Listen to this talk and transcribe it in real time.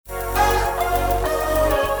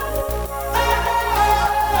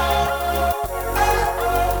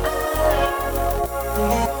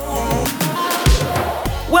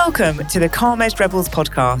Welcome to the Calm-Edged Rebels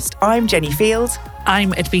podcast. I'm Jenny Field.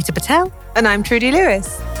 I'm Advita Patel. And I'm Trudy Lewis.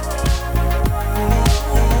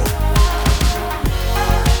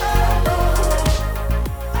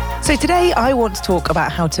 So today I want to talk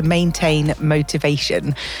about how to maintain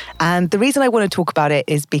motivation. And the reason I want to talk about it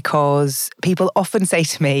is because people often say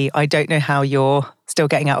to me, I don't know how you're still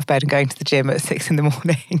getting out of bed and going to the gym at 6 a.m.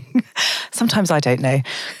 Sometimes I don't know.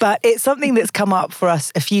 But it's something that's come up for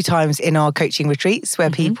us a few times in our coaching retreats where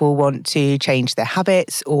people want to change their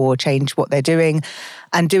habits or change what they're doing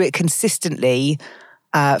and do it consistently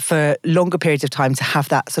for longer periods of time to have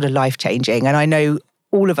that sort of life-changing. And I know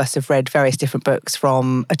all of us have read various different books,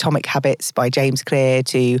 from Atomic Habits by James Clear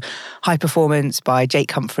to High Performance by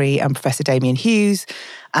Jake Humphrey and Professor Damian Hughes,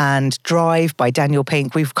 and Drive by Daniel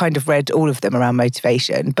Pink. We've kind of read all of them around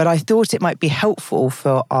motivation, but I thought it might be helpful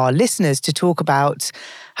for our listeners to talk about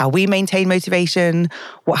how we maintain motivation,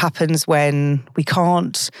 what happens when we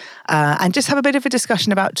can't, and just have a bit of a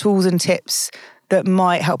discussion about tools and tips that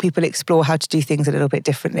might help people explore how to do things a little bit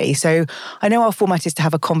differently. So I know our format is to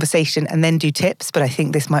have a conversation and then do tips, but I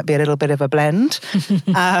think this might be a little bit of a blend.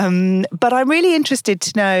 But I'm really interested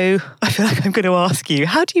to know, I feel like I'm going to ask you,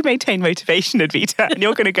 how do you maintain motivation, Advita? And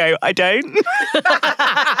you're going to go, I don't.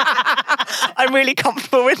 I'm really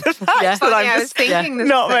comfortable with the fact that I'm just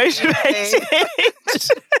not motivated.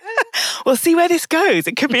 We'll see where this goes.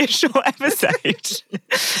 It could be a short episode.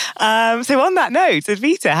 So on that note,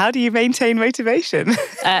 Advita, how do you maintain motivation?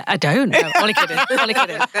 I don't. No, only kidding.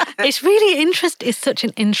 It's really interesting. It's such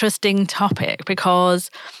an interesting topic because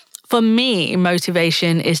for me,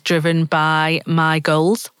 motivation is driven by my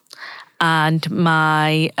goals and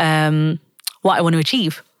my what I want to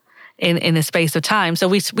achieve in a space of time. So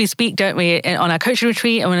we speak, don't we, on our coaching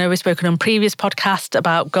retreat, and I know we've spoken on previous podcasts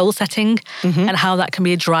about goal setting and how that can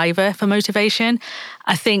be a driver for motivation.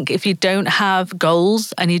 I think if you don't have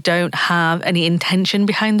goals and you don't have any intention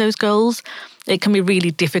behind those goals, it can be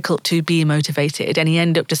really difficult to be motivated and you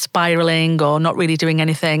end up just spiraling or not really doing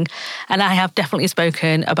anything. And I have definitely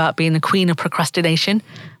spoken about being the queen of procrastination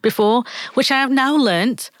before, which I have now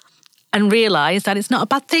learnt and realised that it's not a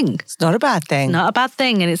bad thing. It's not a bad thing. Not a bad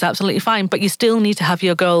thing, and it's absolutely fine. But you still need to have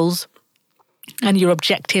your goals and your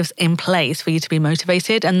objectives in place for you to be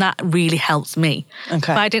motivated, and that really helps me.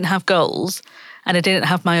 Okay. If I didn't have goals and I didn't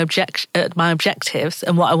have my objectives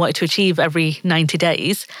and what I wanted to achieve every 90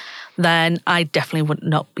 days, then I definitely would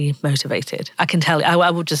not be motivated. I can tell you,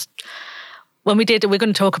 I would just, we're going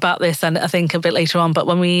to talk about this, and I think a bit later on, but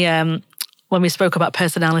when we spoke about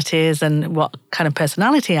personalities and what kind of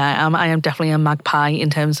personality I am definitely a magpie in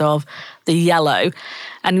terms of the yellow.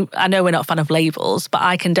 And I know we're not a fan of labels, but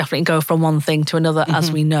I can definitely go from one thing to another,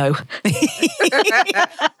 as we know.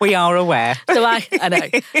 We are aware. So I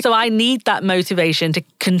know. So I need that motivation to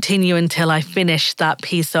continue until I finish that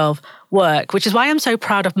piece of work, which is why I'm so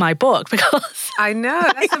proud of my book, because I know,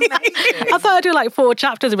 that's amazing. I thought I'd do like 4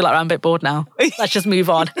 chapters and be like, I'm a bit bored now. Let's just move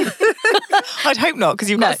on. I'd hope not, because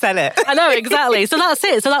you've got to sell it. I know, exactly. So that's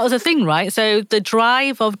it. So that was the thing, right? So the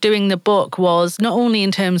drive of doing the book was not only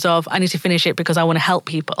in terms of I need to finish it because I want to help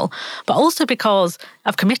people, but also because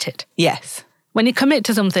I've committed. Yes. When you commit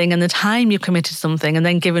to something and the time you've committed to something and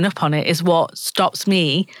then giving up on it is what stops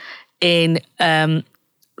me in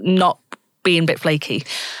not being a bit flaky.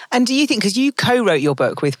 And do you think, because you co-wrote your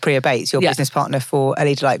book with Priya Bates, your business partner for A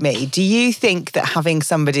Leader Like Me, do you think that having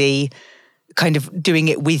somebody kind of doing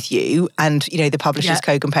it with you and, you know, the publisher's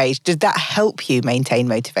Kogan page, did that help you maintain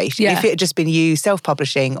motivation? Yeah. If it had just been you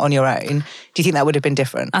self-publishing on your own, do you think that would have been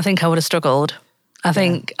different? I think I would have struggled. I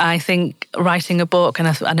think writing a book, and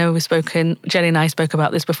I know Jenny and I spoke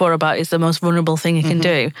about this before, about it's the most vulnerable thing you can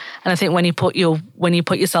do. And I think when you put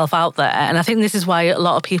yourself out there, and I think this is why a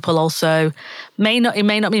lot of people also it may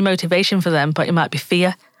not be motivation for them, but it might be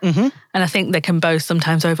fear. And I think they can both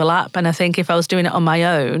sometimes overlap. And I think if I was doing it on my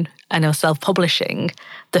own and I was self-publishing,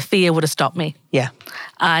 the fear would have stopped me. Yeah.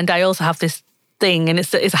 And I also have this thing, and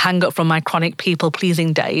it's a hang-up from my chronic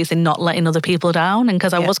people-pleasing days in not letting other people down. And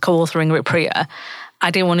because I was co-authoring with Priya, I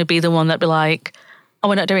didn't want to be the one that'd be like, oh,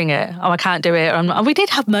 we're not doing it. Oh, I can't do it. And we did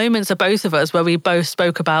have moments of both of us where we both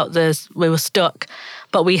spoke about this, we were stuck,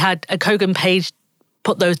 but we had a Kogan page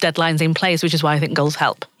put those deadlines in place, which is why I think goals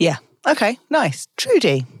help. Yeah. Okay, nice.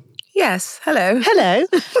 Trudy. Yes, hello. Hello.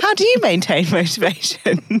 How do you maintain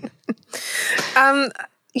motivation? I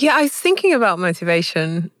was thinking about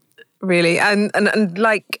motivation, really. And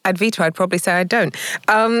like Advita, I'd probably say I don't.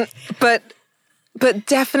 But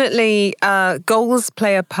definitely goals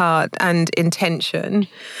play a part and intention.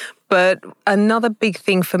 But another big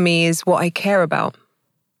thing for me is what I care about.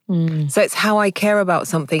 So it's how I care about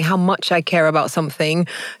something, how much I care about something,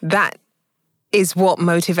 that is what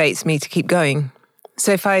motivates me to keep going.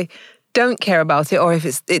 So if I don't care about it, or if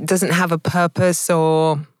it doesn't have a purpose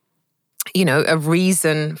or, a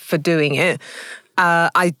reason for doing it,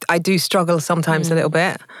 I do struggle sometimes a little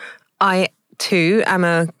bit. I too am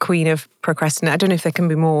a queen of procrastination. I don't know if there can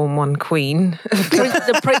be more than one queen.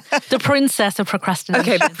 The princess of procrastination.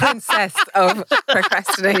 Okay, the princess of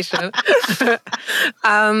procrastination.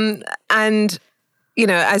 And,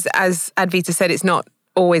 as Advita said, it's not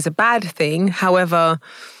always a bad thing. However,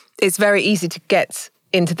 it's very easy to get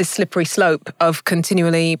into this slippery slope of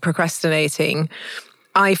continually procrastinating.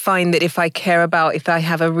 I find that if I care about, if I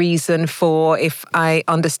have a reason for, if I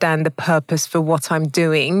understand the purpose for what I'm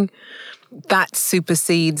doing, that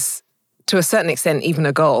supersedes, to a certain extent, even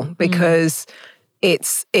a goal, because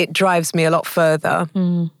it drives me a lot further.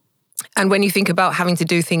 And when you think about having to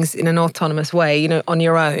do things in an autonomous way, on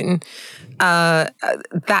your own,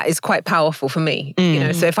 that is quite powerful for me.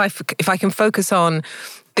 So if I can focus on,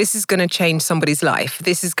 this is going to change somebody's life,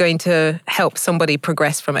 this is going to help somebody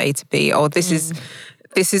progress from A to B, or this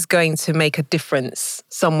is going to make a difference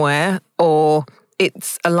somewhere, or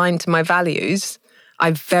it's aligned to my values,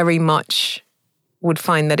 I very much would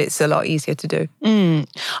find that it's a lot easier to do.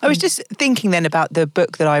 I was just thinking then about the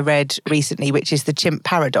book that I read recently, which is The Chimp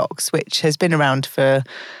Paradox, which has been around for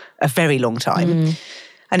a very long time.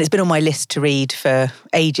 And it's been on my list to read for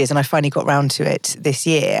ages, and I finally got round to it this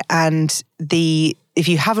year. And if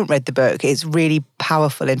you haven't read the book, it's really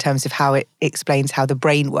powerful in terms of how it explains how the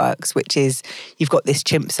brain works, which is you've got this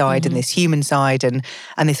chimp side and this human side, and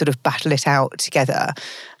they sort of battle it out together.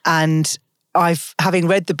 And having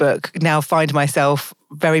read the book, now find myself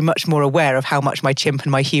very much more aware of how much my chimp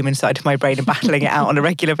and my human side of my brain are battling it out on a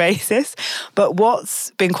regular basis. But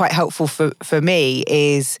what's been quite helpful for me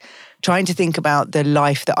is trying to think about the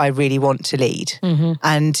life that I really want to lead.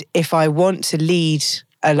 And if I want to lead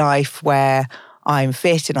a life where I'm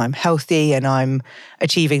fit and I'm healthy and I'm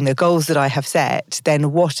achieving the goals that I have set,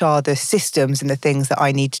 then what are the systems and the things that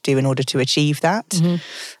I need to do in order to achieve that?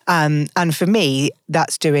 And for me,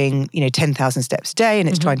 that's doing, 10,000 steps a day, and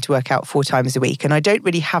it's trying to work out 4 times a week. And I don't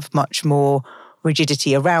really have much more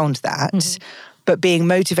rigidity around that. But being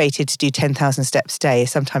motivated to do 10,000 steps a day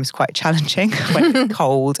is sometimes quite challenging when it's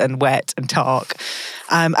cold and wet and dark.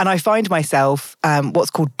 And I find myself what's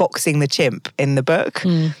called boxing the chimp in the book.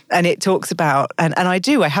 And it talks about, and I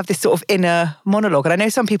have this sort of inner monologue. And I know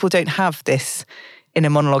some people don't have this inner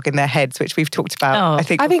monologue in their heads, which we've talked about, I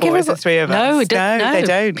think before as the three of us. No, they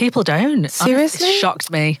don't. People don't. Seriously? It shocked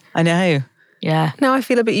me. I know. Yeah. Now I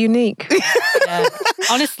feel a bit unique. Yeah.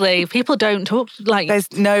 Honestly, people don't talk like...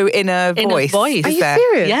 There's no inner voice. Are you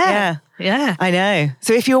serious? Yeah. I know.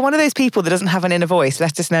 So if you're one of those people that doesn't have an inner voice,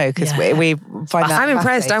 let us know, because we find that I'm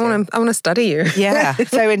impressed. I want to study you. Yeah,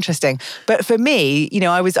 so interesting. But for me,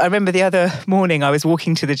 I remember the other morning I was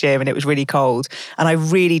walking to the gym and it was really cold, and I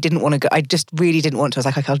really didn't want to go. I just really didn't want to. I was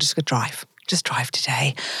like, okay, I'll just go drive. Just drive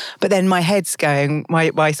today. But then my head's going,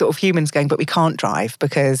 my sort of human's going, but we can't drive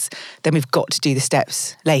because then we've got to do the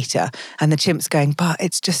steps later. And the chimp's going, but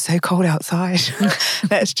it's just so cold outside.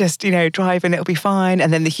 Let's just, drive and it'll be fine.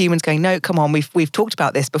 And then the human's going, no, come on, we've talked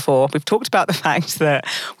about this before. We've talked about the fact that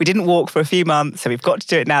we didn't walk for a few months, so we've got to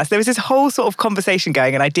do it now. So there was this whole sort of conversation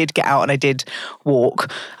going, and I did get out and I did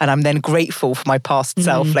walk, and I'm then grateful for my past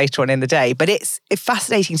self later on in the day. But it's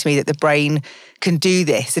fascinating to me that the brain can do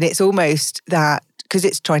this, and it's almost that, because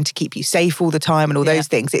it's trying to keep you safe all the time and all those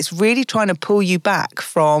things, it's really trying to pull you back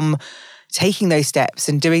from taking those steps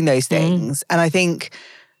and doing those things. And I think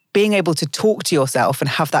being able to talk to yourself and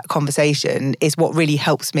have that conversation is what really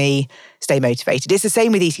helps me stay motivated. It's the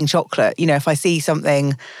same with eating chocolate. If I see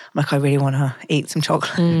something, I'm like, I really want to eat some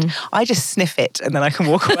chocolate. I just sniff it and then I can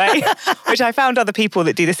walk away, which I found other people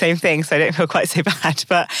that do the same thing, so I don't feel quite so bad.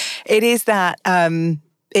 But it is that...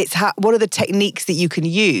 what are the techniques that you can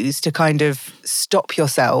use to kind of stop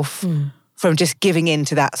yourself from just giving in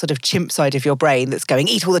to that sort of chimp side of your brain that's going,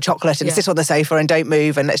 eat all the chocolate and sit on the sofa and don't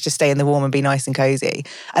move and let's just stay in the warm and be nice and cozy.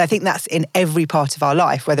 And I think that's in every part of our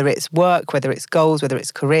life, whether it's work, whether it's goals, whether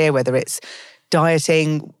it's career, whether it's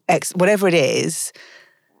dieting, whatever it is,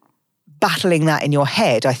 battling that in your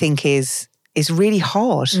head, I think is really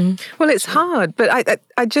hard. Well, it's hard, but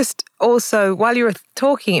I just also, while you were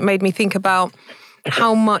talking, it made me think about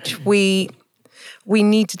how much we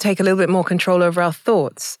need to take a little bit more control over our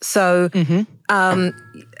thoughts. So I'm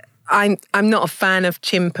not a fan of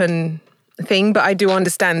chimp and thing, but I do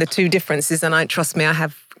understand the two differences, and trust me, I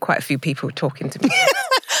have quite a few people talking to me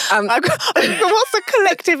What's a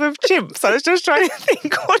collective of chimps? I was just trying to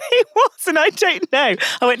think what it was, and I don't know.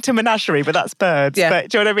 I went to menagerie, but that's birds. Yeah. But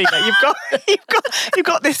do you know what I mean? Like you've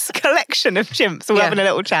got this collection of chimps all having a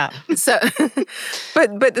little chat. So,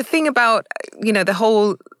 but the thing about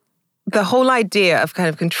the whole idea of kind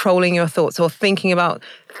of controlling your thoughts or thinking about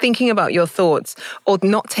your thoughts or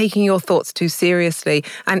not taking your thoughts too seriously,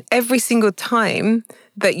 and every single time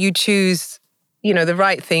that you choose the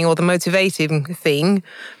right thing or the motivating thing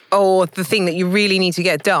or the thing that you really need to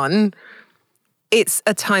get done, it's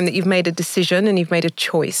a time that you've made a decision and you've made a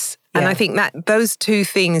choice. Yeah. And I think that those two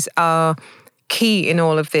things are key in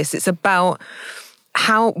all of this. It's about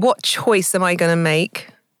what choice am I going to make?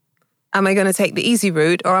 Am I going to take the easy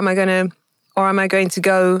route, or am I going to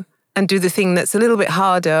go and do the thing that's a little bit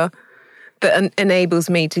harder that enables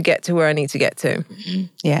me to get to where I need to get to?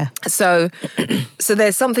 Yeah. So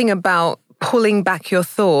there's something about pulling back your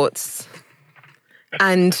thoughts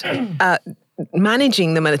and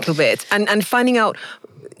managing them a little bit and finding out,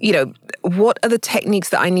 what are the techniques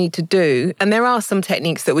that I need to do? And there are some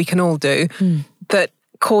techniques that we can all do that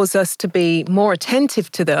cause us to be more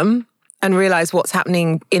attentive to them and realize what's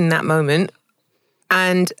happening in that moment.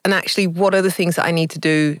 And actually, what are the things that I need to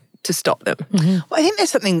do to stop them? Mm-hmm. Well, I think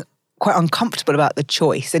there's something quite uncomfortable about the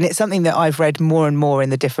choice. And it's something that I've read more and more in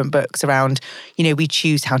the different books around, we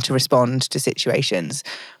choose how to respond to situations.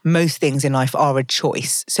 Most things in life are a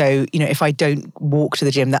choice. So, if I don't walk to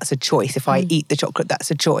the gym, that's a choice. If I eat the chocolate,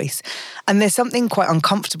 that's a choice. And there's something quite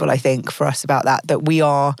uncomfortable, I think, for us about that we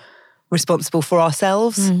are responsible for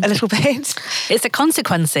ourselves a little bit. It's the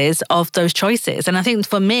consequences of those choices. And I think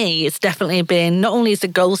for me, it's definitely been, not only is the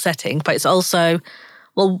goal setting, but it's also,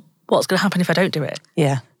 well, what's going to happen if I don't do it?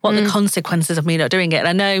 Yeah. What are the consequences of me not doing it? And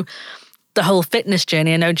I know the whole fitness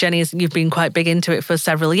journey, I know Jenny, you've been quite big into it for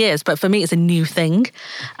several years, but for me, it's a new thing.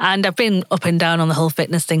 And I've been up and down on the whole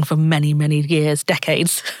fitness thing for many, many years,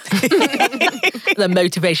 decades. The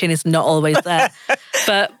motivation is not always there.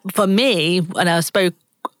 But for me, and I spoke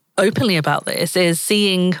openly about this, is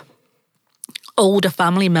seeing older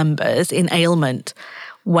family members in ailment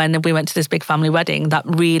when we went to this big family wedding, that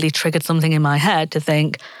really triggered something in my head to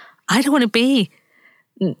think, I don't want to be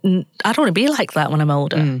like that when I'm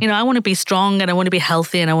older. I want to be strong and I want to be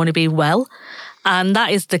healthy and I want to be well. And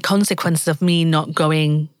that is the consequences of me not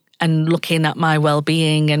going and looking at my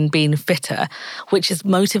well-being and being fitter, which has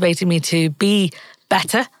motivated me to be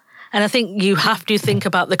better. And I think you have to think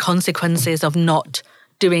about the consequences of not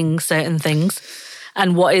doing certain things.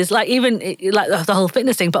 And what is like, even like the whole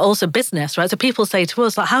fitness thing, but also business, right? So people say to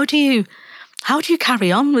us, like, how do you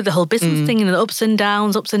carry on with the whole business thing and the ups and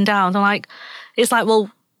downs? I'm like, it's like, well,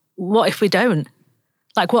 what if we don't?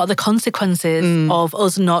 Like, what are the consequences of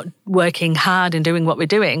us not working hard and doing what we're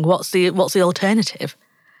doing? What's the alternative?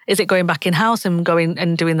 Is it going back in house and going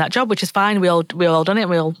and doing that job, which is fine? We all done it.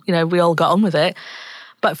 We all got on with it.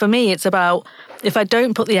 But for me, it's about, if I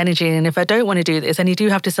don't put the energy in, if I don't want to do this, and you do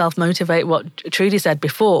have to self-motivate, what Trudy said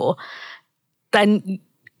before, then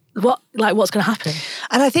what's going to happen?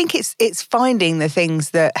 And I think it's finding the things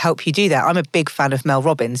that help you do that. I'm a big fan of Mel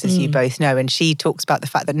Robbins, as you both know, and she talks about the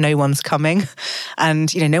fact that no one's coming.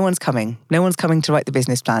 And, no one's coming. No one's coming to write the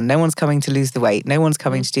business plan. No one's coming to lose the weight. No one's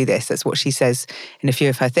coming to do this. That's what she says in a few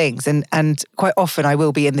of her things. And quite often I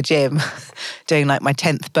will be in the gym doing like my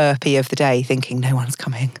 10th burpee of the day thinking, no one's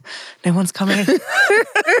coming. No one's coming.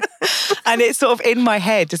 And it's sort of in my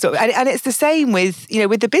head. And it's the same with,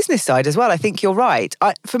 with the business side as well. I think you're right.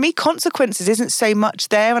 For me, consequences isn't so much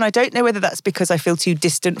there. And I don't know whether that's because I feel too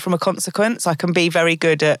distant from a consequence. I can be very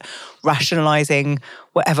good at rationalising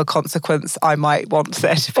whatever consequence I might want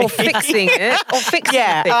there to be. Or fixing it.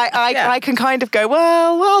 I can kind of go,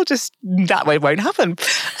 well, just that way won't happen. So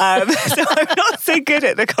I'm not so good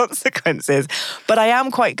at the consequences. But I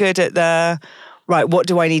am quite good at the, right, what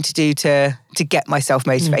do I need to do to get myself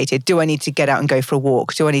motivated? Do I need to get out and go for a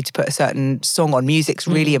walk? Do I need to put a certain song on? Music's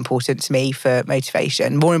really important to me for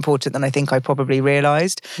motivation, more important than I think I probably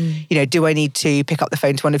realised. Do I need to pick up the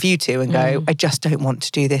phone to one of you two and go, I just don't want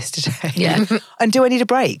to do this today? Yeah. And do I need a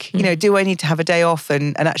break? Do I need to have a day off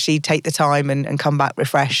and actually take the time and come back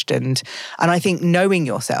refreshed? And I think knowing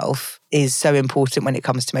yourself is so important when it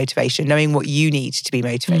comes to motivation, knowing what you need to be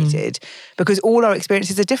motivated, because all our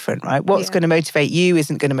experiences are different, right? What's going to motivate you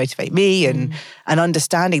isn't going to motivate me, and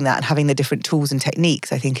understanding that and having the different tools and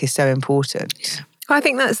techniques, I think, is so important. I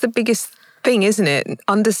think that's the biggest thing, isn't it?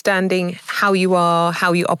 Understanding how you are,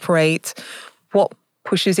 how you operate, what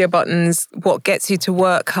pushes your buttons, what gets you to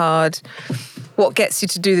work hard, what gets you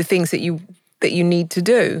to do the things that you need to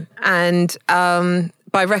do. And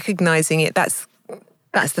by recognizing it,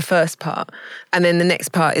 That's the first part. And then the next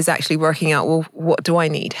part is actually working out, well, what do I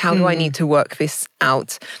need? How do I need to work this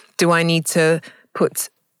out? Do I need to put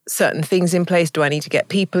certain things in place? Do I need to get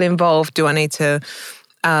people involved? Do I need to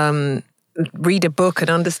read a book and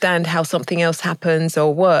understand how something else happens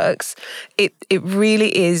or works? It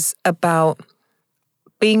really is about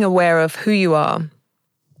being aware of who you are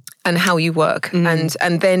and how you work, and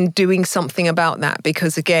then doing something about that.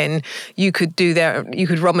 Because again, you could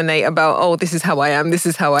ruminate about, oh, this is how I am,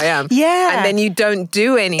 Yeah. and then you don't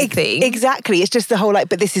do anything. Exactly. It's just the whole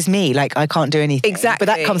but this is me, I can't do anything. Exactly.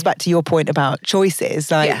 But that comes back to your point about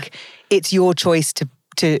choices. It's your choice to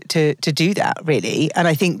do that, really. And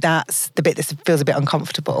I think that's the bit that feels a bit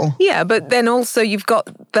uncomfortable. Yeah, but then also you've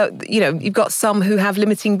got some who have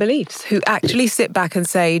limiting beliefs, who actually sit back and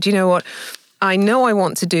say, do you know what? I know I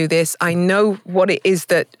want to do this. I know what it is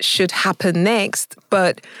that should happen next,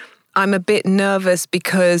 but I'm a bit nervous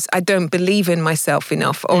because I don't believe in myself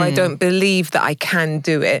enough, or I don't believe that I can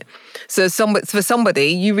do it. So for somebody,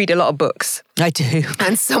 you read a lot of books. I do.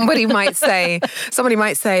 And somebody might say,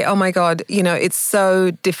 oh my God, it's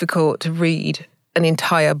so difficult to read an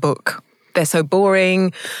entire book. They're so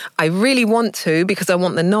boring. I really want to because I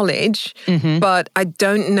want the knowledge, but I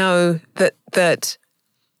don't know that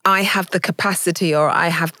I have the capacity, or I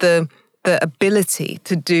have the ability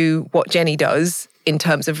to do what Jenny does in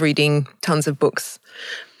terms of reading tons of books.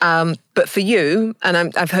 But for you, and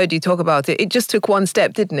I've heard you talk about it, it just took one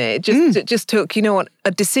step, didn't it? It just took,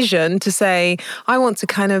 a decision to say, I want to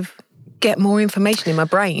kind of get more information in my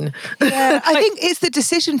brain. Yeah, I think it's the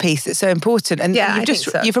decision piece that's so important. And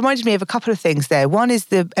you've reminded me of a couple of things there. One is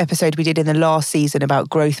the episode we did in the last season about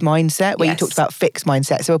growth mindset, where you talked about fixed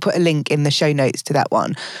mindset. So we'll put a link in the show notes to that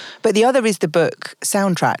one. But the other is the book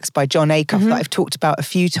Soundtracks by John Acuff that I've talked about a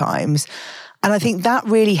few times. And I think that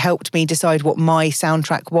really helped me decide what my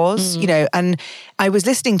soundtrack was, and I was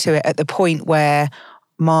listening to it at the point where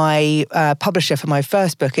my publisher for my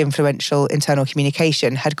first book, Influential Internal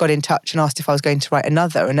Communication, had got in touch and asked if I was going to write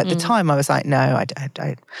another. And at the time I was like, no, I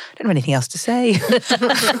don't have anything else to say.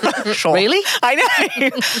 Sure. Really? I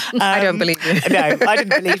know. I don't believe you. No, I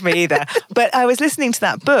didn't believe me either. But I was listening to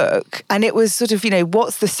that book and it was sort of,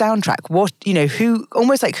 what's the soundtrack? What,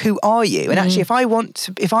 who are you? And actually,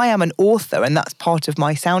 if I am an author and that's part of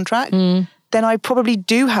my soundtrack, then I probably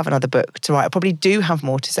do have another book to write. I probably do have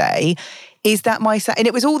more to say. Is that my and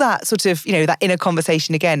it was all that sort of, that inner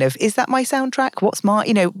conversation again of, is that my soundtrack? What's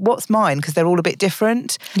mine? Because they're all a bit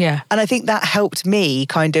different. Yeah. And I think that helped me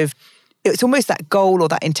kind of, it's almost that goal or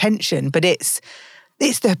that intention, but it's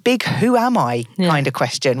the big who am I kind of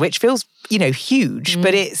question, which feels, huge,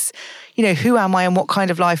 but it's, who am I and what kind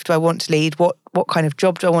of life do I want to lead? What kind of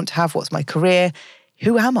job do I want to have? What's my career?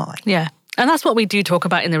 Who am I? Yeah. And that's what we do talk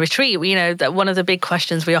about in the retreat. That one of the big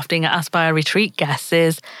questions we often get asked by our retreat guests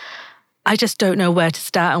is, I just don't know where to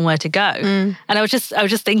start and where to go. And I was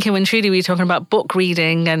just thinking when Trudy we were talking about book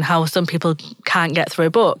reading and how some people can't get through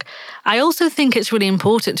a book. I also think it's really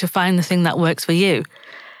important to find the thing that works for you.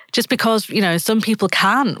 Just because, some people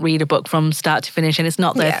can't read a book from start to finish and it's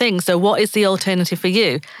not their thing. So what is the alternative for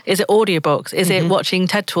you? Is it audiobooks? Is it watching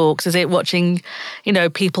TED Talks? Is it watching,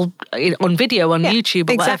 people on video on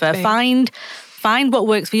YouTube or whatever? Find what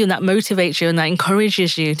works for you and that motivates you and that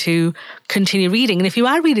encourages you to continue reading. And if you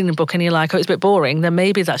are reading a book and you're like, oh, it's a bit boring, then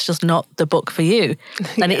maybe that's just not the book for you.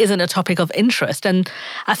 And it isn't a topic of interest. And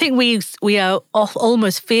I think we are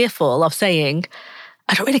almost fearful of saying,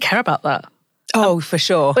 I don't really care about that. Oh, for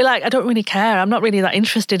sure. We're like, I don't really care. I'm not really that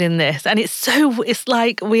interested in this. And it's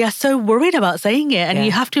like we are so worried about saying it. And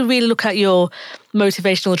you have to really look at your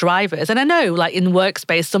motivational drivers. And I know, like in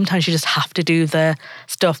workspace, sometimes you just have to do the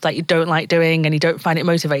stuff that you don't like doing and you don't find it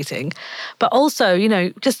motivating. But also,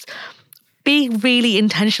 just be really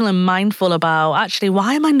intentional and mindful about actually,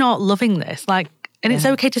 why am I not loving this? And it's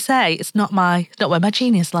okay to say, it's not where my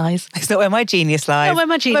genius lies. It's not where my genius lies. Not where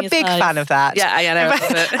my genius I'm a big lies. fan of that. Yeah, I know.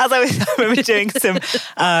 As I remember doing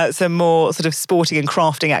some more sort of sporting and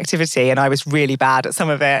crafting activity, and I was really bad at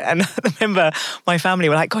some of it. And I remember my family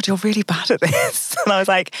were like, God, you're really bad at this. And I was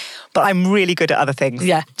like, but I'm really good at other things.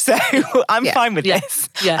 Yeah. So I'm fine with this.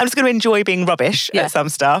 Yeah. I'm just going to enjoy being rubbish at some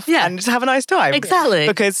stuff and just have a nice time. Exactly.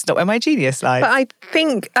 Because it's not where my genius lies. But I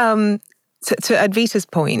think... To Advita's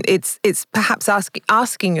point, it's perhaps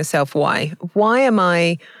asking yourself why. Why am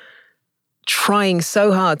I trying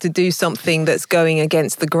so hard to do something that's going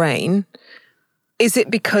against the grain? Is it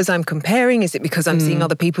because I'm comparing? Is it because I'm seeing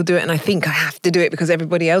other people do it and I think I have to do it because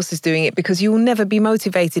everybody else is doing it? Because you will never be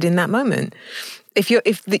motivated in that moment. If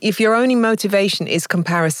your only motivation is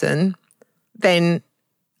comparison, then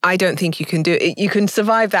I don't think you can do it. You can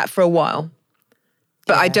survive that for a while.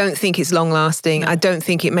 But I don't think it's long lasting. No. I don't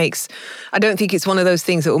think it's one of those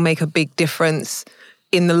things that will make a big difference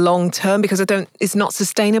in the long term, because it's not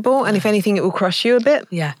sustainable. And if anything, it will crush you a bit.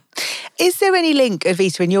 Yeah. Is there any link,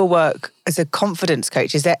 Advita, in your work as a confidence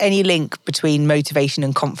coach, is there any link between motivation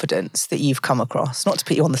and confidence that you've come across? Not to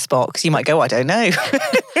put you on the spot, because you might go, I don't know.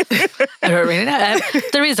 I don't really know.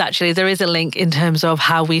 There is a link in terms of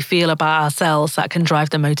how we feel about ourselves that can drive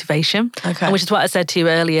the motivation. Okay. And which is what I said to you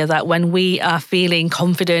earlier, that when we are feeling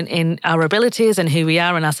confident in our abilities and who we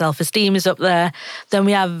are and our self-esteem is up there, then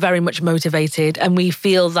we are very much motivated and we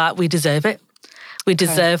feel that we deserve it. We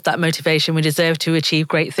deserve that motivation. We deserve to achieve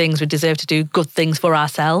great things. We deserve to do good things for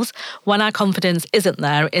ourselves. When our confidence isn't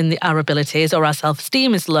there in our abilities, or our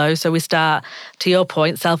self-esteem is low, so we start, to your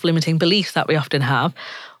point, self-limiting beliefs that we often have,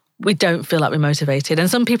 we don't feel like we're motivated. And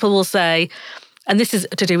some people will say, and this is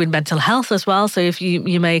to do with mental health as well, so if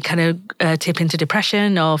you may kind of tip into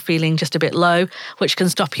depression or feeling just a bit low, which can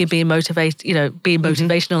stop you being motivated, being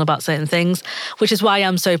motivational about certain things, which is why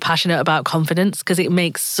I'm so passionate about confidence, because it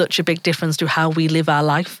makes such a big difference to how we live our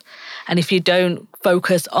life. And if you don't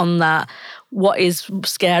focus on that, what is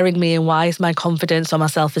scaring me and why is my confidence or my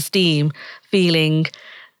self-esteem feeling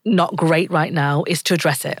not great right now, is to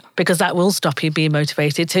address it, because that will stop you being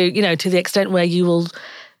motivated to the extent where you will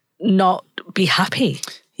not be happy.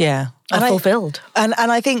 Yeah. And fulfilled. And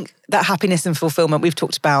I think that happiness and fulfillment, we've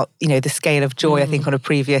talked about, the scale of joy, I think, on a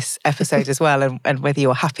previous episode as well, and whether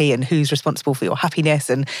you're happy and who's responsible for your happiness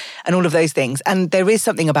and all of those things. And there is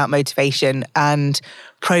something about motivation and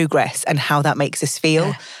progress and how that makes us feel.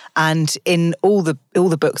 Yeah. And in all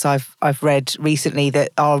the books I've read recently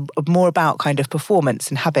that are more about kind of performance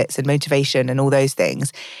and habits and motivation and all those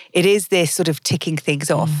things, it is this sort of ticking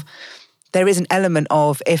things off. There is an element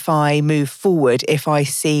of, if I move forward, if I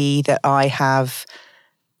see that I have,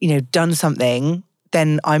 done something,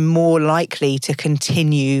 then I'm more likely to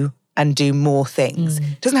continue and do more things.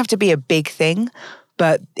 It doesn't have to be a big thing,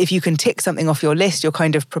 but if you can tick something off your list, you're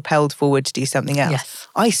kind of propelled forward to do something else. Yes.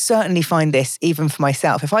 I certainly find this even for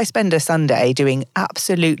myself. If I spend a Sunday doing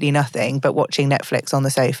absolutely nothing but watching Netflix on the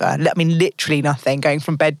sofa, literally nothing, going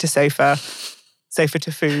from bed to sofa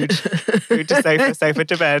to food, food to sofa, sofa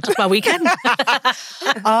to bed. That's my weekend.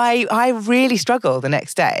 I really struggle the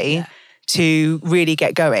next day to really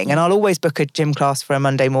get going. And I'll always book a gym class for a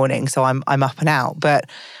Monday morning, so I'm up and out. But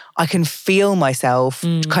I can feel myself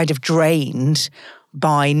kind of drained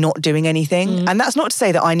by not doing anything. And that's not to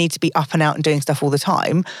say that I need to be up and out and doing stuff all the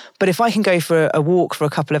time. But if I can go for a walk for a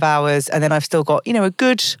couple of hours and then I've still got, a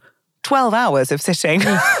good 12 hours of sitting,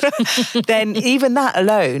 then even that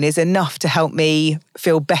alone is enough to help me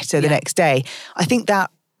feel better the next day. I think that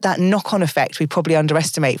knock-on effect we probably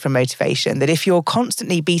underestimate from motivation, that if you're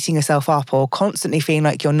constantly beating yourself up or constantly feeling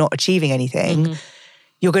like you're not achieving anything,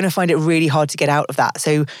 you're going to find it really hard to get out of that.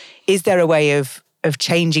 So is there a way of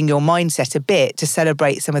changing your mindset a bit to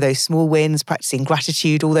celebrate some of those small wins, practicing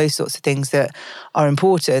gratitude, all those sorts of things that are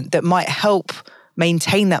important, that might help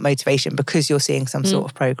maintain that motivation because you're seeing some sort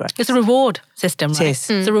of progress? It's a reward system, right? It is.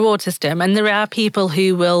 It's a reward system. And there are people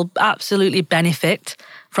who will absolutely benefit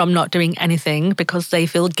from not doing anything because they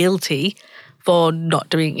feel guilty for not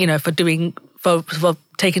doing, for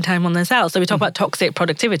taking time on themselves. So we talk about toxic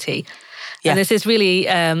productivity. Yeah. And this is really,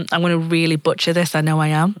 I'm going to really butcher this. I know I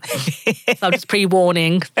am. So I'm just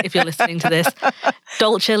pre-warning if you're listening to this.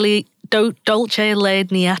 Dolce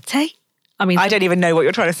Niente. I don't even know what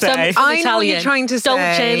you're trying to say. I know what you're trying to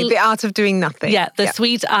say. The art of doing nothing. Yeah, the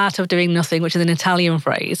sweet art of doing nothing, which is an Italian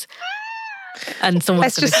phrase. And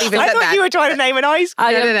let's just leave it at that. I thought you were trying to name an ice cream.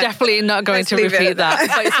 I am definitely not going to repeat that.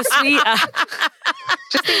 But it's a sweet art.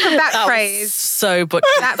 Just think of that phrase. So butchered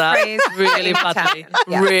that phrase really badly.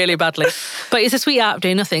 Yeah. Really badly. But it's a sweet art of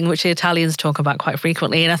doing nothing, which the Italians talk about quite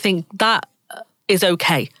frequently. And I think that is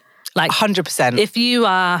okay. Like 100%. If you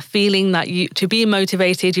are feeling that to be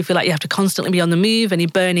motivated, you feel like you have to constantly be on the move and you're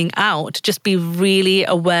burning out, just be really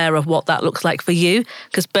aware of what that looks like for you,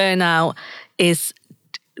 because burnout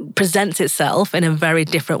presents itself in a very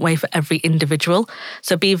different way for every individual.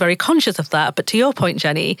 So be very conscious of that. But to your point,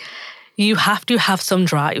 Jenny, you have to have some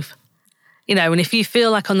drive. And if you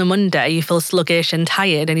feel like on the Monday you feel sluggish and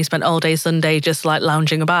tired and you spent all day Sunday just like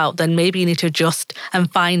lounging about, then maybe you need to adjust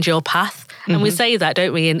and find your path. And we say that,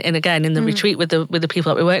 don't we? And again, in the retreat with the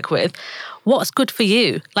people that we work with, what's good for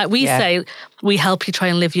you? Like we say, we help you try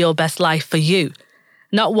and live your best life for you,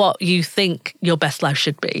 not what you think your best life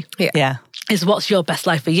should be. Yeah. Is what's your best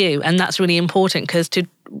life for you. And that's really important because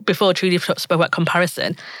before Trudy spoke about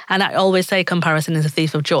comparison, and I always say comparison is a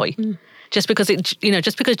thief of joy. Just because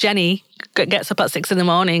Jenny gets up at 6 a.m.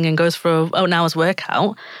 and goes for an hour's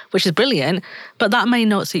workout, which is brilliant, but that may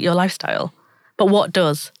not suit your lifestyle. but what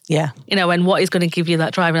does? Yeah. And what is going to give you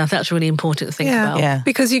that drive? And I think that's a really important to think about. Yeah.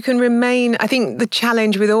 Because you can remain, I think the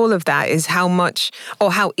challenge with all of that is how much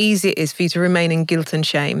or how easy it is for you to remain in guilt and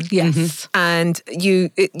shame. Yes. And you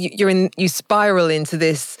spiral into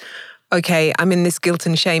this, okay, I'm in this guilt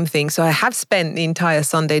and shame thing. So I have spent the entire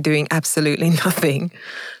Sunday doing absolutely nothing.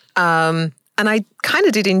 And I kind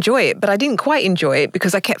of did enjoy it, but I didn't quite enjoy it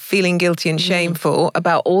because I kept feeling guilty and shameful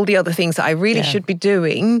about all the other things that I really should be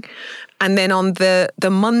doing. And then on the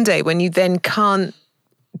Monday, when you then can't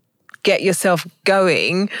get yourself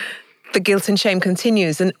going, the guilt and shame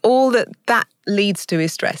continues. And all that leads to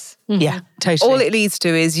is stress. Yeah, totally. All it leads to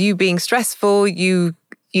is you being stressful, you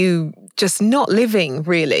just not living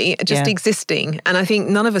really, just existing. And I think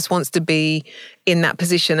none of us wants to be in that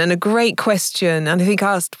position. And a great question, and I think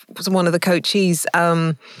I asked one of the coachees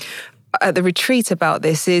at the retreat about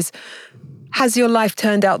this is, has your life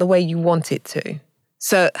turned out the way you want it to?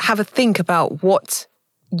 So have a think about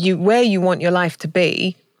where you want your life to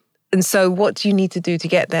be. And so what do you need to do to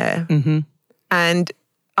get there? Mm-hmm. And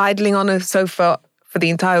idling on a sofa for the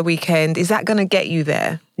entire weekend, is that going to get you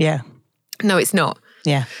there? Yeah. No, it's not.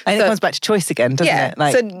 Yeah. And it comes back to choice again, doesn't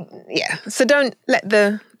it? So don't let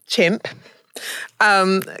the chimp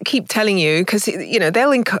keep telling you, because he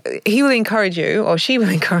will encourage you, or she will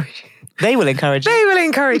encourage you. They will encourage you. They will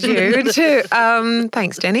encourage you to,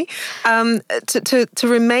 thanks, Jenny, to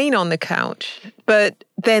remain on the couch. But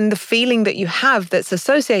then the feeling that you have that's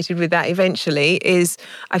associated with that eventually is,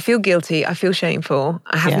 I feel guilty, I feel shameful,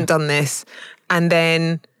 I haven't done this. And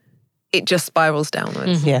then it just spirals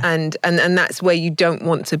downwards. Mm-hmm. Yeah. And that's where you don't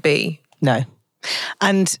want to be. No.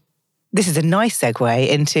 And this is a nice segue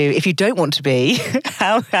into, if you don't want to be,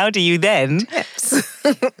 how do you then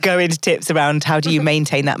go into tips around how do you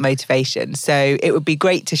maintain that motivation? So it would be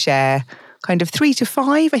great to share kind of 3 to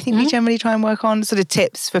 5, I think we generally try and work on, sort of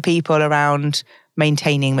tips for people around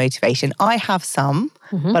maintaining motivation. I have some,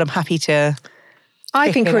 but I'm happy to...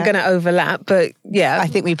 I think we're going to overlap, but yeah. I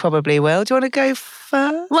think we probably will. Do you want to go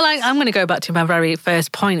first? Well, I'm going to go back to my very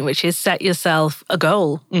first point, which is set yourself a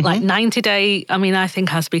goal. Like 90-day, I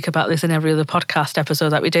think I speak about this in every other podcast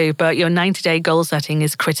episode that we do, but your 90-day goal setting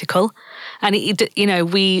is critical. And,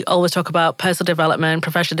 we always talk about personal development,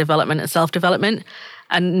 professional development, and self-development,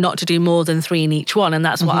 and not to do more than 3 in each one. And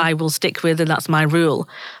that's what I will stick with, and that's my rule.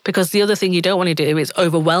 Because the other thing you don't want to do is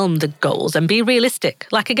overwhelm the goals and be realistic.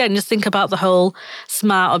 Like, again, just think about the whole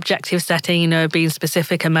SMART objective setting, being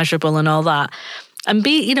specific and measurable and all that. And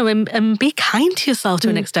be, and be kind to yourself to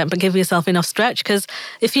an extent, but give yourself enough stretch. Because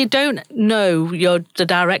if you don't know the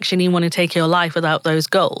direction you want to take your life without those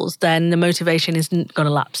goals, then the motivation isn't going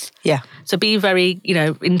to lapse. Yeah. So be very,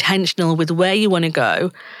 intentional with where you want to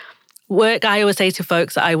go. I always say to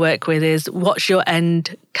folks that I work with is, what's your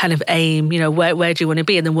end kind of aim? Where do you want to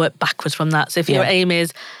be? And then work backwards from that. So if your aim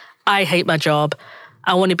is, I hate my job,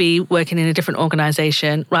 I want to be working in a different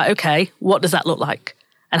organization, right, okay, what does that look like?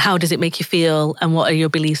 And how does it make you feel? And what are your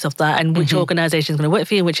beliefs of that? And which organization is going to work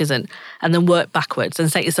for you and which isn't? And then work backwards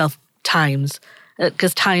and set yourself times,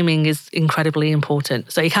 because timing is incredibly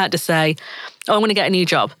important. So you can't just say, I want to get a new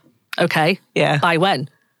job. Okay, by when?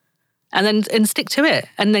 And stick to it.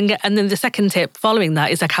 And then the second tip following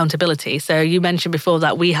that is accountability. So you mentioned before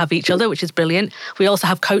that we have each other, which is brilliant. We also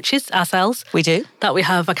have coaches ourselves. We do. That we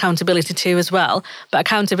have accountability to as well. But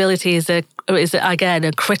accountability is again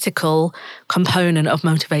a critical component of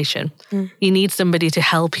motivation. You need somebody to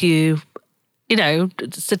help you, to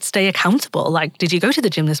stay accountable. Like, did you go to the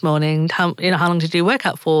gym this morning? How long did you work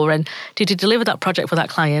out for? And did you deliver that project for that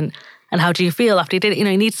client? And how do you feel after you did it?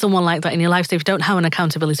 You need someone like that in your life. So if you don't have an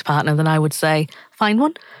accountability partner, then I would say find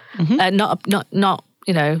one. Find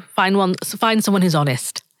someone who's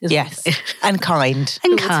honest. Yes, and kind. And Who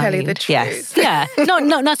will kind. tell you the truth. Yes. Yeah,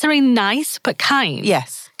 not necessarily nice, but kind.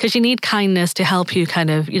 Yes. Because you need kindness to help you kind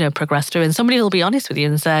of, progress through. And somebody will be honest with you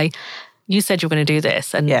and say, you said you were going to do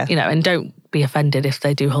this. And, and don't be offended if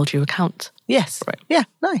they do hold you account. Yes. Right. Yeah,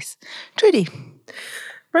 nice. Trudy.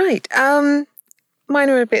 Right. Mine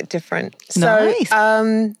are a bit different. Nice.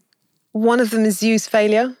 So one of them is use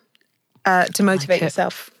failure to motivate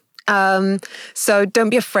yourself. So don't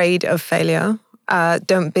be afraid of failure.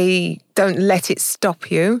 Don't let it stop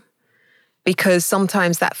you, because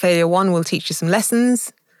sometimes that failure will teach you some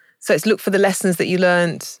lessons. So it's look for the lessons that you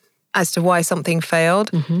learned as to why something failed,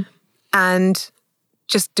 and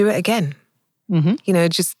just do it again.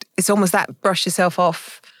 It's almost that brush yourself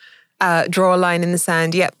off. Draw a line in the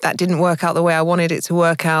sand. Yep, that didn't work out the way I wanted it to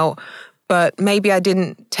work out. But maybe I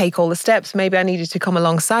didn't take all the steps. Maybe I needed to come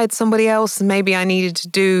alongside somebody else. Maybe I needed to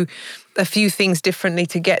do a few things differently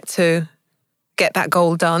to get that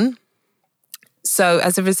goal done. So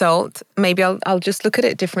as a result, maybe I'll just look at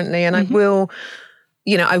it differently, and I will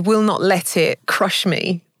not let it crush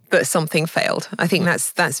me that something failed. I think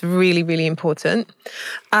that's really, really important.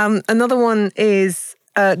 Another one is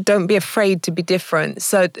don't be afraid to be different.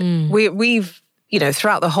 So we've,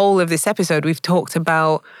 throughout the whole of this episode, we've talked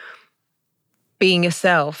about being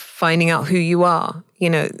yourself, finding out who you are,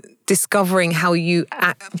 discovering how you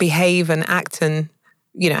behave and act, and,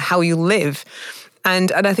 how you live.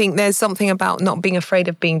 And I think there's something about not being afraid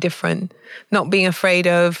of being different, not being afraid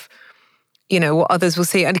of, what others will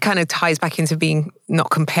see. And it kind of ties back into being not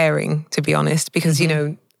comparing, to be honest, because,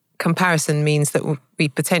 comparison means that we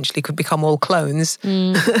potentially could become all clones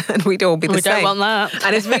and we'd all be the same. We don't want that.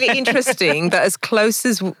 And it's really interesting that as close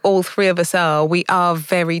as all three of us are, we are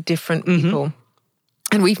very different people.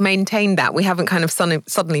 And we've maintained that. We haven't kind of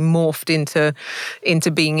suddenly morphed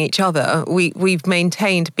into being each other. We've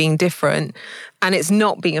maintained being different. And it's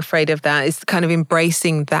not being afraid of that. It's kind of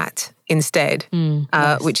embracing that instead,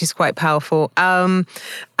 nice. Which is quite powerful. And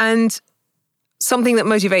something that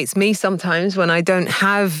motivates me sometimes when I don't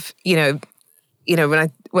have, when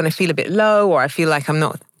I feel a bit low, or I feel like I'm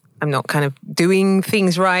not kind of doing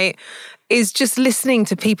things right, is just listening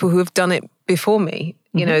to people who have done it before me.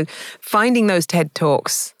 Finding those TED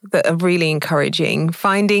Talks that are really encouraging,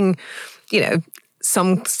 finding,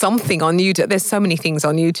 something on YouTube. There's so many things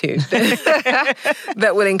on YouTube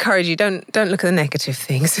that will encourage you. Don't look at the negative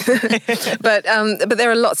things. But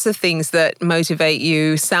there are lots of things that motivate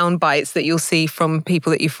you, sound bites that you'll see from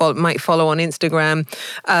people that you might follow on Instagram.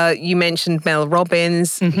 You mentioned Mel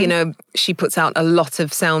Robbins. She puts out a lot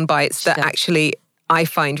of sound bites that actually I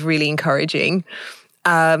find really encouraging.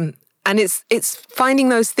 And it's finding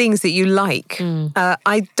those things that you like. There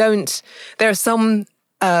are some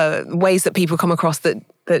ways that people come across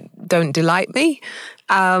that don't delight me.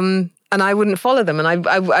 And I wouldn't follow them, and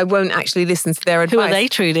I won't actually listen to their advice. Who are they,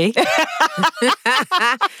 Trudy?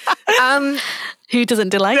 Who doesn't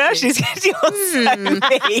delight you? You're so mean.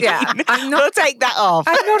 Yeah, we'll take that off.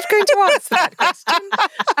 I'm not going to answer that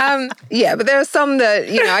question. But there are some that,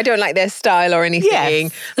 I don't like their style or anything.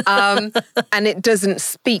 Yes. And it doesn't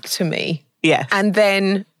speak to me. Yeah. And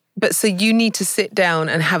then, so you need to sit down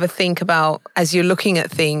and have a think about, as you're looking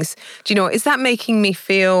at things, is that making me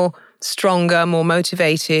feel stronger, more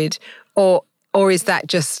motivated, or is that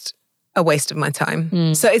just a waste of my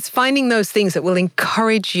time? So it's finding those things that will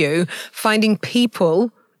encourage you, finding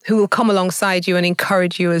people who will come alongside you and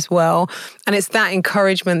encourage you as well. And it's that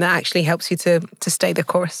encouragement that actually helps you to stay the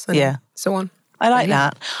course and so on. I like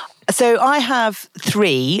that. So I have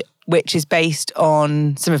 3, which is based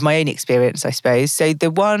on some of my own experience, I suppose. So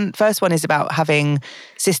the first one is about having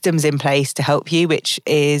systems in place to help you, which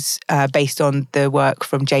is based on the work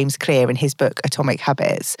from James Clear in his book, Atomic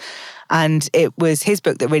Habits. And it was his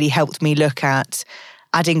book that really helped me look at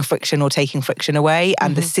adding friction or taking friction away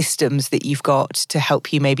and the systems that you've got to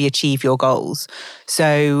help you maybe achieve your goals.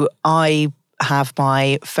 So I have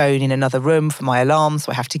my phone in another room for my alarm,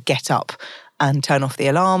 so I have to get up and turn off the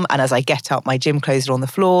alarm. And as I get up, my gym clothes are on the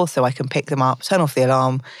floor, so I can pick them up, turn off the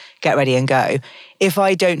alarm, get ready and go. If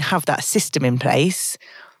I don't have that system in place,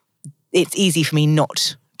 it's easy for me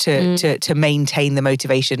not to maintain the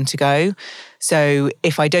motivation to go. So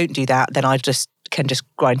if I don't do that, then I can just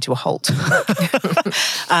grind to a halt.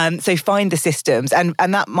 So find the systems, and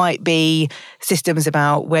that might be systems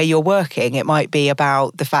about where you're working. It might be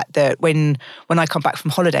about the fact that when I come back from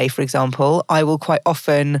holiday, for example, I will quite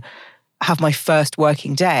often have my first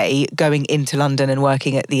working day going into London and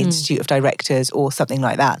working at the Institute of Directors or something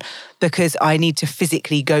like that, because I need to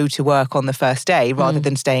physically go to work on the first day rather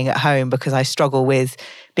than staying at home because I struggle with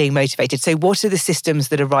being motivated. So what are the systems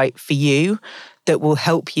that are right for you that will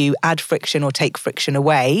help you add friction or take friction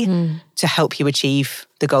away to help you achieve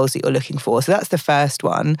the goals that you're looking for? So that's the first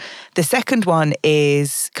one. The second one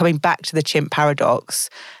is coming back to the chimp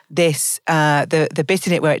paradox. This the bit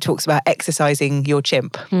in it where it talks about exercising your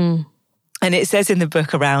chimp. And it says in the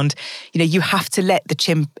book around, you have to let the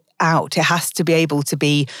chimp out. It has to be able to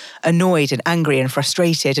be annoyed and angry and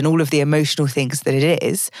frustrated and all of the emotional things that it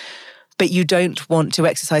is. But you don't want to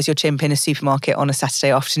exercise your chimp in a supermarket on a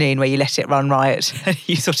Saturday afternoon where you let it run riot and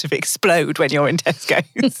you sort of explode when you're in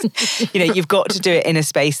Tesco's. You've got to do it in a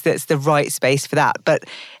space that's the right space for that. But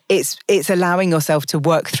it's allowing yourself to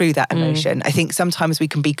work through that emotion. I think sometimes we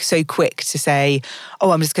can be so quick to say,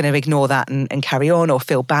 oh, I'm just going to ignore that and carry on, or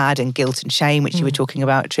feel bad and guilt and shame, which you were talking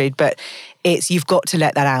about, Trude. But you've got to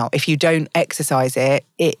let that out. If you don't exercise it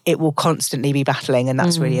will constantly be battling, and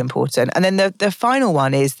that's really important. And then the final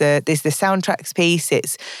one is the soundtracks piece.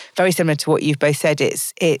 It's very similar to what you've both said.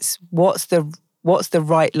 It's what's the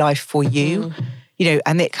right life for you.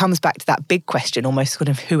 and it comes back to that big question, almost sort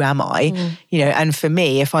of, who am I? And for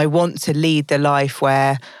me, if I want to lead the life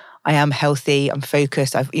where I am healthy, I'm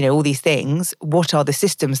focused, all these things, what are the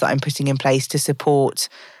systems that I'm putting in place to support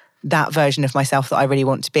that version of myself that I really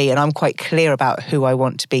want to be? And I'm quite clear about who I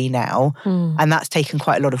want to be now. And that's taken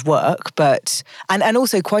quite a lot of work, and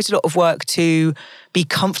also quite a lot of work to be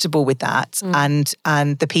comfortable with that. And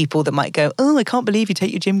the people that might go, oh, I can't believe you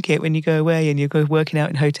take your gym kit when you go away and you go working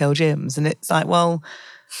out in hotel gyms. And it's like, well,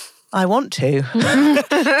 I want to.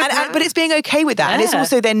 But it's being okay with that. Yeah. And it's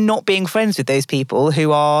also then not being friends with those people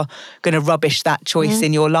who are going to rubbish that choice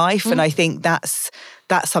in your life. And I think that's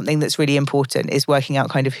something that's really important, is working out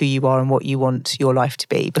kind of who you are and what you want your life to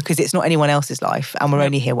be, because it's not anyone else's life and we're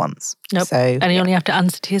only here once. So, and you only have to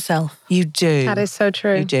answer to yourself. You do. That is so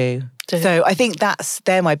true. You do. So I think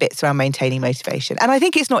they're my bits around maintaining motivation. And I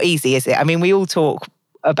think it's not easy, is it? I mean, we all talk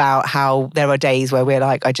about how there are days where we're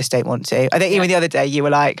like, I just don't want to. I think even the other day you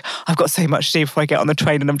were like, I've got so much to do before I get on the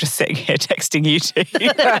train and I'm just sitting here texting you two.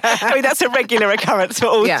 I mean, that's a regular occurrence for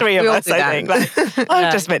all three of us, I think. Like,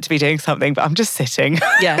 I'm just meant to be doing something, but I'm just sitting.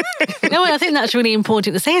 No, I think that's really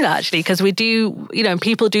important to say that, actually, because we do,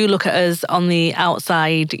 people do look at us on the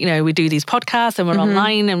outside. We do these podcasts and we're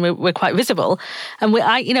online and we're quite visible.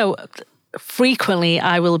 And frequently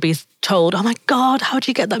I will be told, oh my God, how do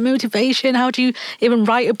you get that motivation? How do you even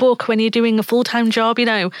write a book when you're doing a full-time job,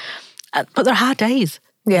 But there are hard days.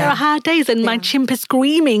 There are hard days and my chimp is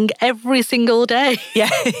screaming every single day.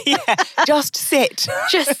 Just sit.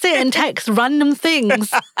 Just sit and text random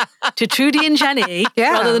things to Trudy and Jenny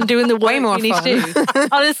rather than doing the work you need to do.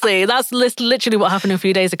 Honestly, that's literally what happened a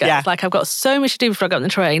few days ago. It's like, I've got so much to do before I get on the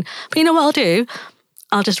train. But you know what I'll do?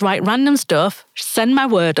 I'll just write random stuff, send my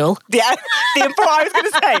Wordle. Yeah, I was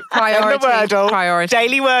going to say. Priority.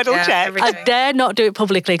 Daily Wordle check. Everything. I dare not do it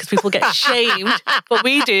publicly because people get shamed. But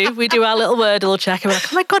we do. We do our little Wordle check. And we're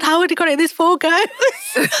like, oh my God, how had you got it this far, guys?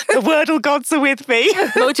 The Wordle gods are with me.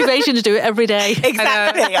 Motivation to do it every day.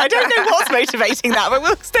 Exactly. I don't know what's motivating that, but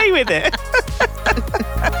we'll stay with it.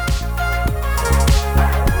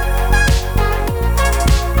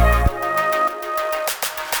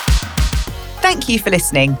 Thank you for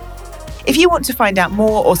listening. If you want to find out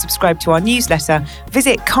more or subscribe to our newsletter,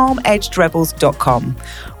 visit calmedgedrebels.com.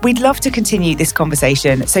 We'd love to continue this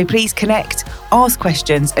conversation, so please connect, ask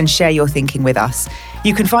questions, and share your thinking with us.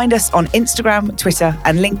 You can find us on Instagram, Twitter,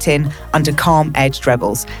 and LinkedIn under Calm Edged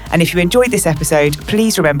Rebels. And if you enjoyed this episode,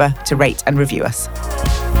 please remember to rate and review us.